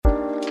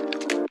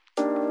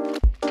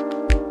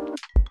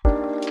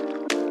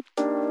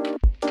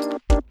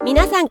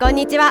皆さんこん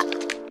にちは。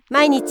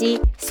毎日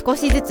少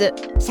しずつ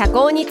社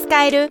交に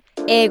使える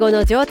英語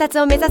の上達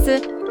を目指す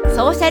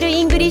ソーシャル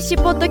イングリッシ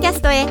ュポッドキャ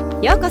ストへ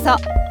ようこそ。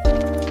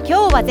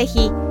今日はぜ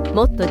ひ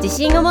もっと自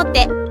信を持っ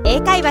て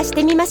英会話し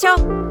てみましょう。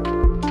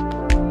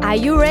 Are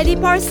you ready,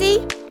 Parsi?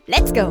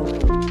 Let's go!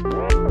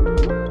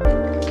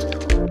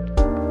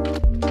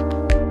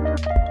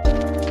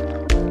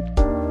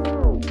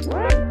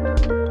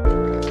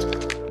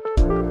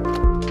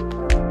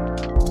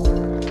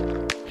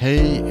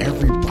 Hey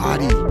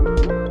everybody,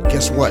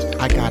 guess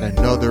what? I got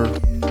another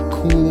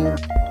cool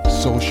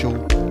social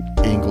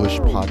English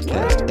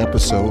podcast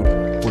episode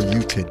for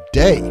you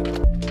today.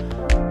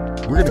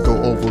 We're going to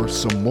go over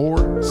some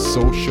more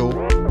social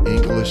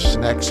English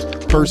snacks.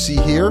 Percy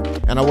here,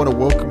 and I want to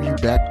welcome you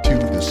back to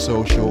the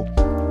Social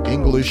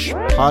English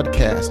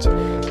Podcast.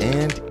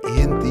 And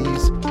in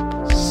these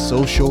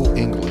social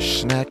English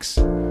snacks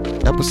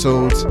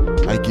episodes,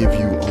 I give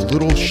you a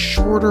little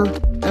shorter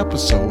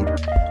episode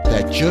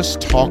that just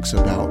talks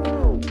about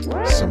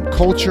some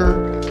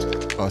culture,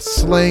 a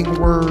slang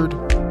word,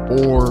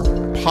 or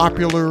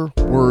popular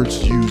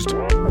words used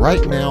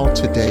right now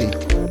today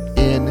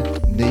in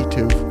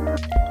native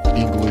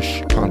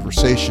English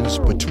conversations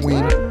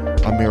between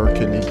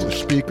American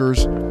English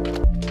speakers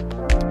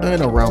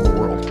and around the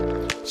world.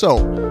 So,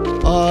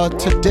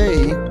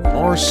 today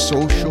our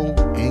social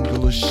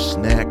English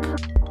snack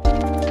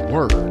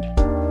word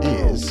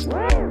is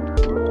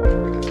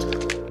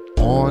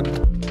on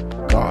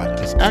God.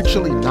 It's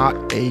actually not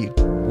a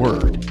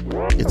word,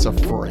 it's a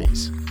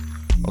phrase.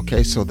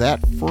 Okay, so that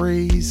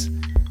phrase,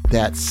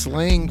 that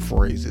slang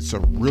phrase, it's a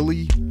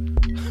really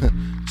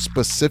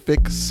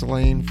specific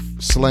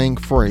slang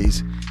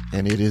phrase,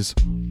 and it is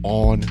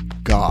on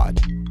God.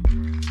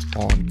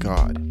 On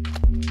God.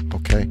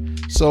 Okay,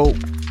 so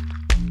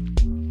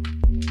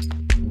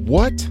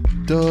what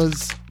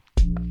does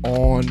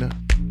on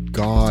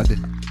God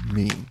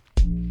mean?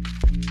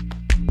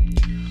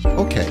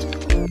 Okay,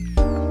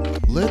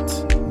 let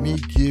me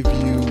give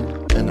you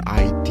an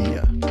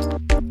idea.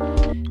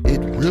 It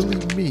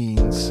really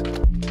means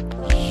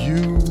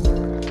you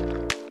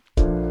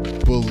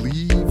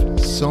believe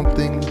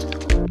something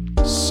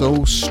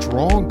so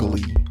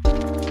strongly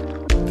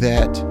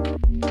that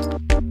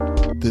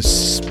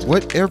this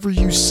whatever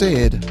you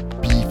said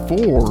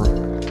before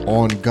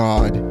on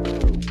God,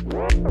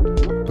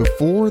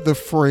 before the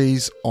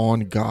phrase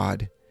on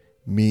God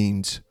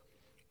means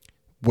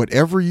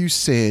whatever you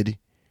said,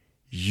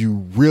 you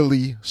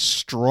really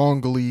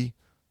strongly,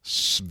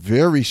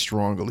 very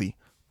strongly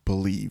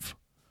believe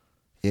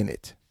in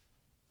it.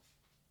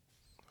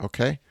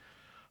 Okay?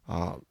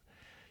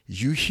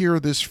 You hear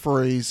this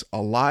phrase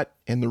a lot,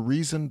 and the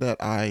reason that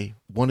I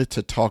wanted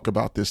to talk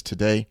about this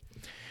today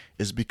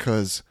is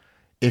because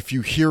if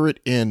you hear it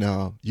in,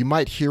 you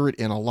might hear it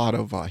in a lot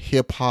of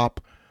hip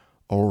hop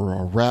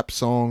or rap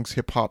songs,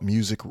 hip hop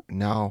music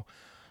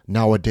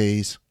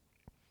nowadays.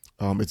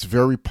 It's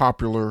very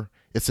popular.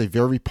 It's a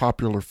very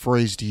popular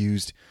phrase to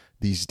use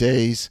these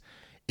days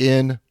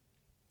in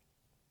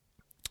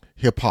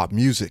hip hop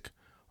music.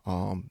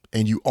 And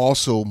you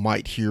also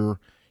might hear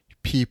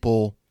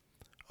people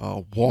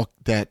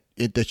that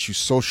you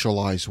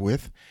socialize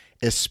with,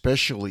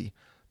 especially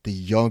the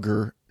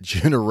younger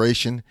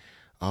generation,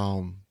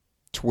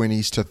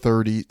 20s to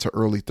 30 to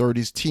early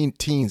 30s,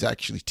 teens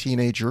actually,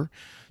 teenager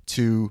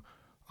to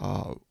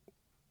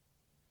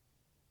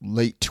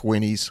late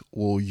 20s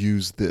will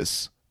use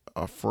this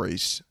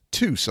phrase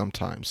too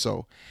sometimes.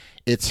 So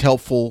it's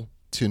helpful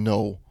to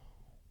know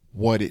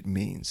what it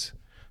means.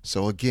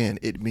 So again,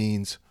 it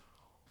means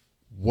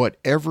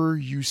whatever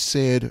you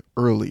said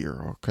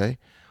earlier, okay?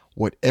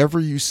 Whatever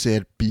you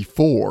said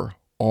before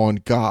on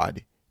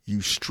God,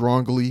 you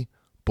strongly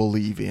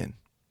believe in.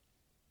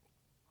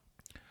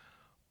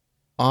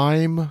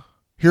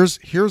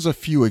 Here's a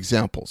few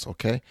examples,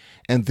 okay?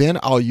 And then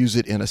I'll use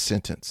it in a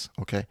sentence,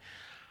 okay?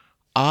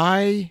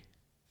 I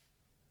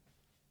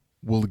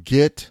will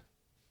get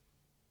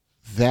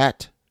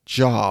that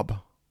job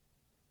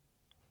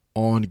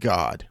on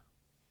God.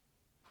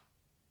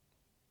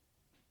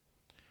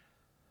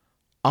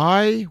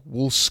 I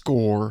will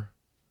score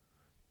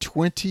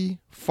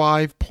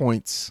 25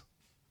 points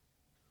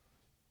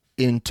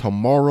in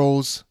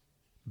tomorrow's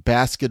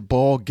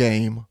basketball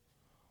game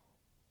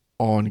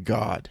on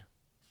God.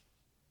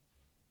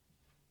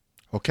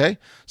 Okay?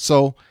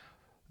 So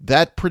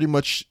that pretty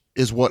much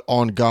is what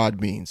on God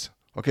means.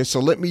 Okay, so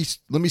let me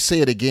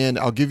say it again.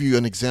 I'll give you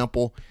an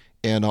example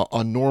in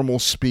a normal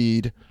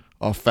speed,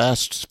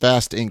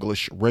 fast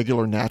English,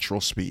 regular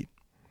natural speed.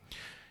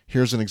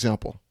 Here's an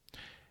example.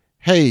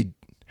 Hey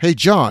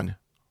John,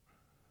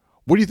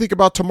 what do you think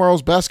about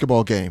tomorrow's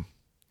basketball game?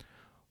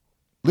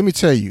 Let me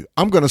tell you,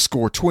 I'm going to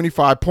score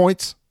 25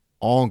 points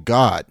on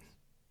God.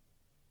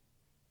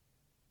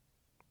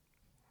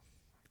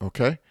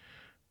 Okay?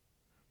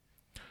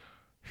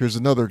 Here's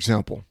another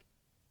example.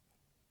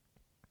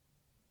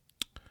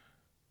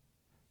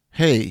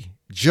 Hey,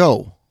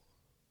 Joe,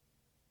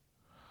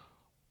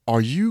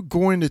 are you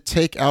going to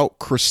take out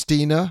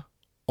Christina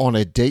on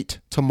a date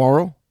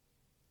tomorrow?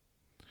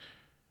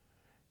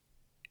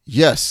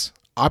 Yes,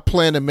 I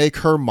plan to make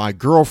her my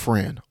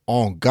girlfriend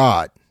on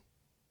God.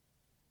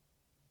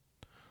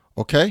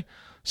 Okay,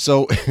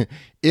 so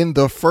in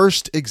the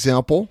first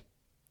example,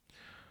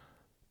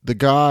 the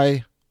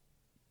guy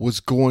was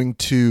going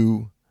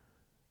to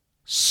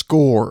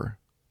score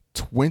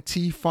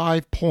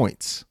 25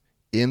 points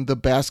in the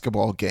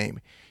basketball game.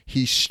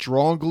 He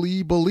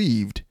strongly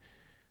believed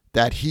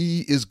that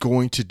he is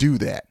going to do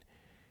that.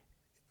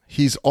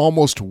 He's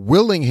almost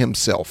willing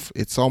himself.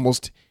 It's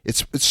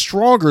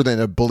stronger than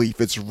a belief.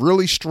 It's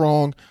really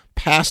strong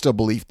past a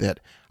belief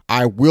that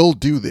I will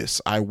do this.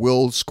 I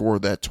will score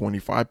that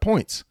 25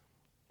 points.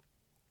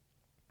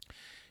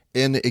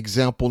 In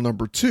example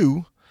number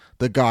 2,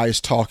 the guy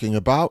is talking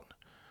about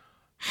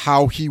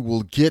how he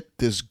will get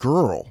this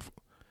girl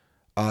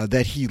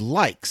that he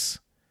likes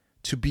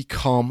to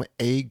become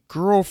a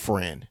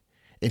girlfriend.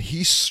 And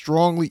he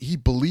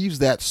believes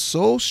that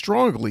so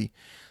strongly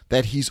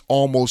that he's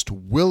almost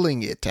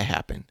willing it to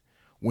happen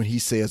when he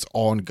says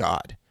on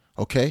God.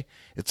 Okay?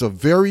 It's a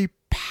very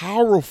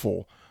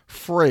powerful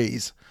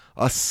phrase,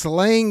 a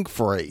slang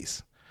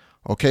phrase.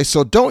 Okay?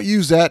 So don't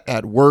use that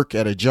at work,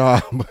 at a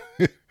job.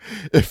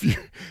 If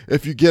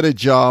you get a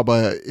job,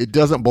 it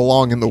doesn't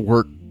belong in the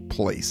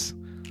workplace.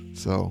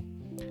 So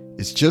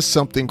it's just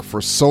something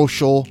for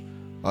social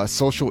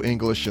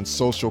English and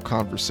social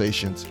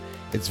conversations.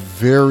 It's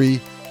very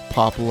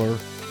popular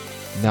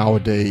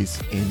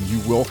nowadays, and you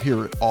will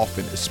hear it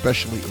often,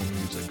 especially in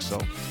music. So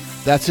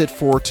that's it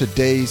for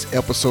today's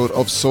episode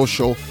of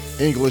Social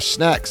English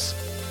Snacks,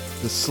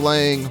 the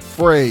slang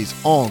phrase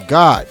on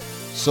God.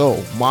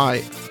 So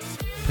my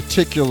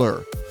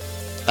particular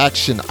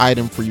action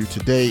item for you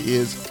today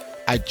is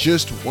I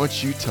just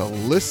want you to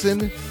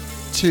listen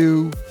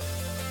to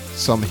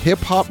some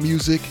hip-hop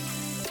music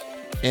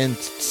and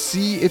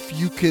see if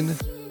you can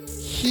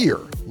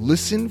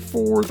listen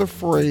for the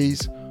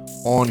phrase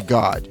on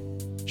God.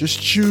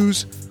 Just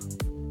choose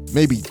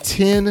maybe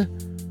 10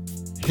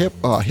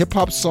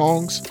 hip-hop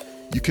songs.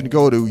 You can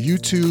go to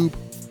YouTube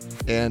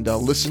and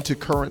listen to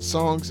current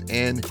songs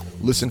and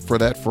listen for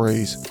that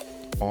phrase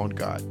on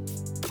God.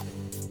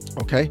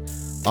 Okay?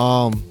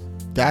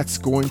 That's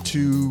going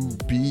to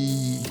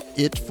be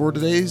it for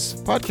today's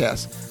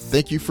podcast.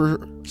 Thank you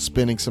for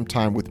spending some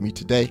time with me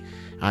today.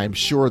 I am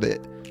sure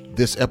that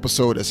this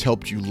episode has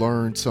helped you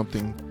learn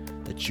something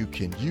that you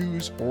can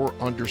use or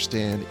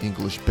understand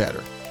English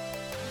better.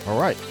 All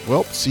right.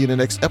 Well, see you in the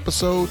next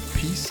episode.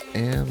 Peace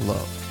and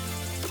love.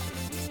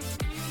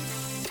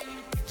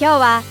 今日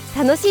は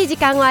楽しい時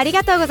間をあり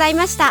がとうござい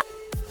ました。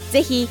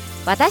ぜひ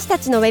私た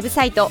ちのウェブ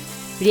サイト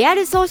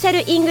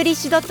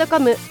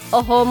realsocialenglish.com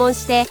を訪問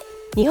して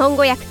日本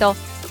語訳と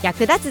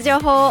役立つ情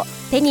報を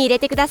手に入れ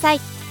てください。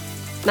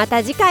ま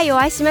た次回お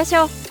会いしまし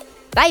ょう。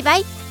バイバ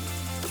イ。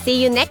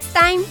See you next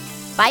time.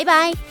 Bye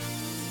bye.